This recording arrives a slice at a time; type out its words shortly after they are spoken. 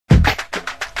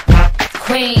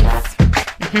Queens.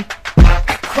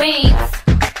 Queens.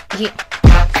 Yeah.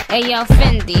 Hey yo,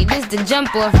 Fendi, this the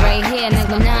jump off right here.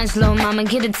 Nigga, Naj, lil' mama,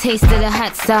 get a taste of the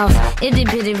hot sauce. Itty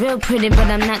bitty, real pretty, but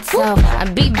I'm not soft. I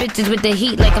beat bitches with the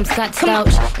heat like I'm Scott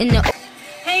Stouch. In the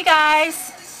Hey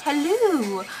guys,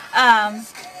 hello.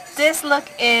 This look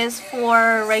is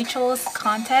for Rachel's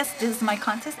contest. This is my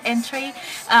contest entry.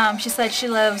 She said she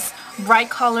loves bright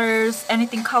colors,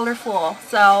 anything colorful.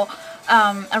 So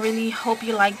I really hope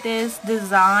you like this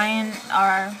design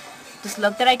or this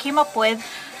look that I came up with.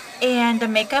 And the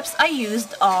makeups I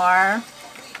used are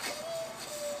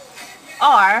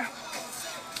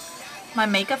my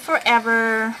Makeup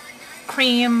Forever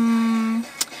cream,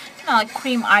 like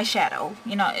cream eyeshadow.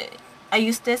 I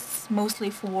use this mostly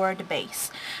for the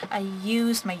base. I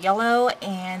used my yellow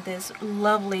and this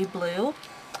lovely blue.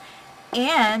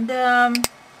 And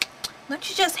don't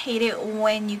you just hate it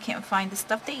when you can't find the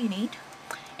stuff that you need?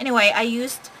 Anyway, I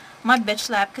used my Bitch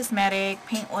Slap Cosmetic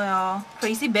paint oil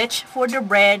Crazy Bitch for the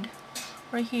red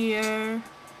right here,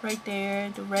 right there,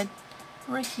 the red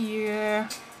right here.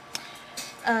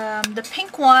 The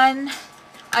pink one,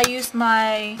 I used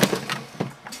my,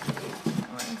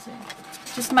 what is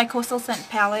it? Just my Coastal Scent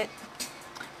palette,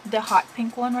 the hot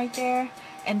pink one right there,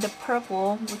 and the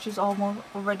purple, which is almost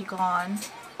already gone,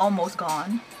 almost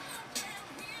gone.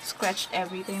 Scratched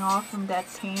everything off from that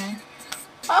tan.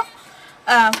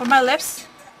 For my lips,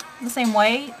 the same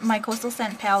way, my Coastal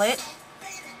Scent palette.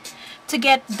 To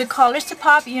get the colors to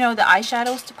pop, the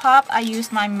eyeshadows to pop, I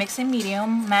used my Mixing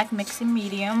Medium, MAC Mixing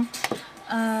Medium.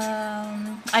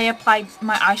 I applied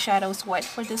my eyeshadows wet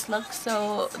for this look,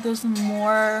 so there's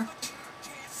more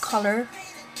color,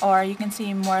 or you can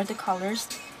see more of the colors.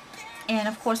 And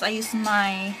of course I used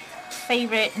my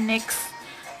favorite NYX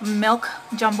Milk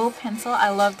Jumbo Pencil. I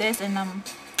love this, and I'm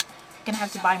gonna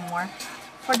have to buy more.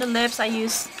 For the lips, I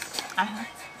used, I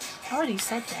already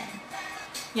said that.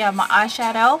 Yeah, my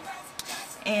eyeshadow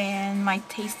and my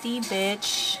Tasty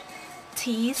Bitch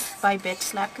Tease by Bitch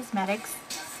Slap Cosmetics.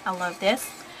 I love this.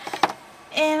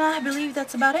 And I believe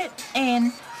that's about it.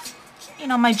 And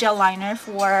my gel liner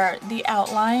for the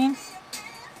outline.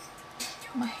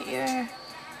 My hair.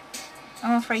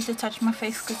 I'm afraid to touch my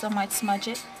face because I might smudge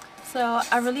it. So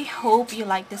I really hope you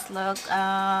like this look.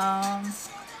 Yeah.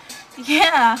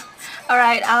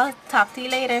 Alright, I'll talk to you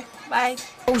later. Bye.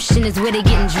 ocean is where they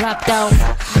getting dropped off.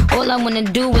 All I wanna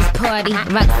do is party,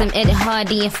 rock some Ed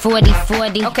Hardy and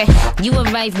 40-40. Okay, you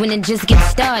arrive when it just gets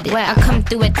started. I come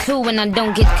through at 2 when I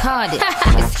don't get carded.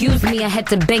 Excuse me, I had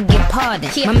to beg your pardon.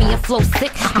 Mommy, your flow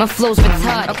sick, my flow's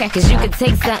retarded. Okay, cause you could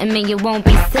take something and you won't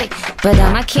be sick. But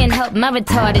I can't help my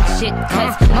retarded shit,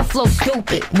 cause my flow's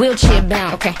stupid, wheelchair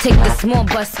bound. Okay, take the small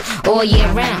bus all year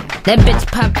round. That bitch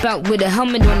pop out with a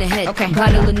helmet on the head. Okay,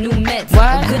 bottle of new meds,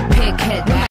 a good pig head.